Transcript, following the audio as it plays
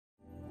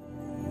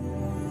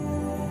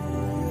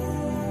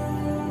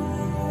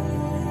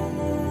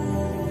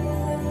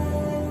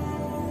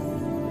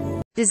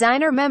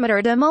Designer Mehmet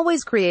Erdem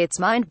always creates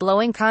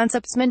mind-blowing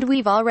concepts, and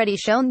we've already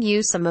shown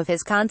you some of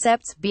his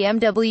concepts: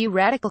 BMW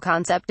Radical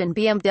Concept and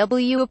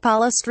BMW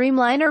Apollo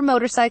Streamliner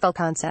Motorcycle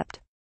Concept.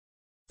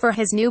 For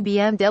his new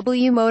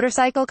BMW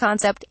motorcycle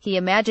concept, he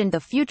imagined the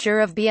future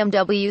of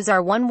BMW's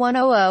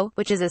R1100,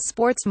 which is a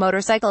sports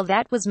motorcycle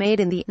that was made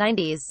in the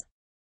 90s.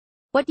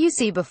 What you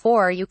see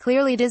before you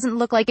clearly doesn't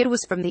look like it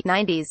was from the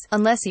 90s,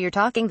 unless you're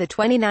talking the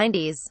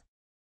 2090s.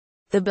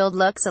 The build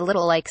looks a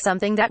little like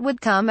something that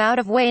would come out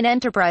of Wayne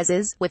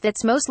Enterprises, with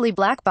its mostly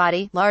black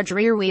body, large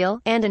rear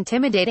wheel, and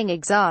intimidating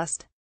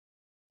exhaust.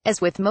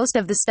 As with most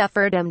of the stuff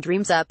Erdem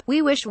dreams up,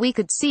 we wish we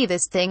could see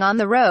this thing on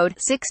the road.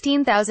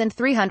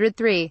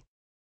 16,303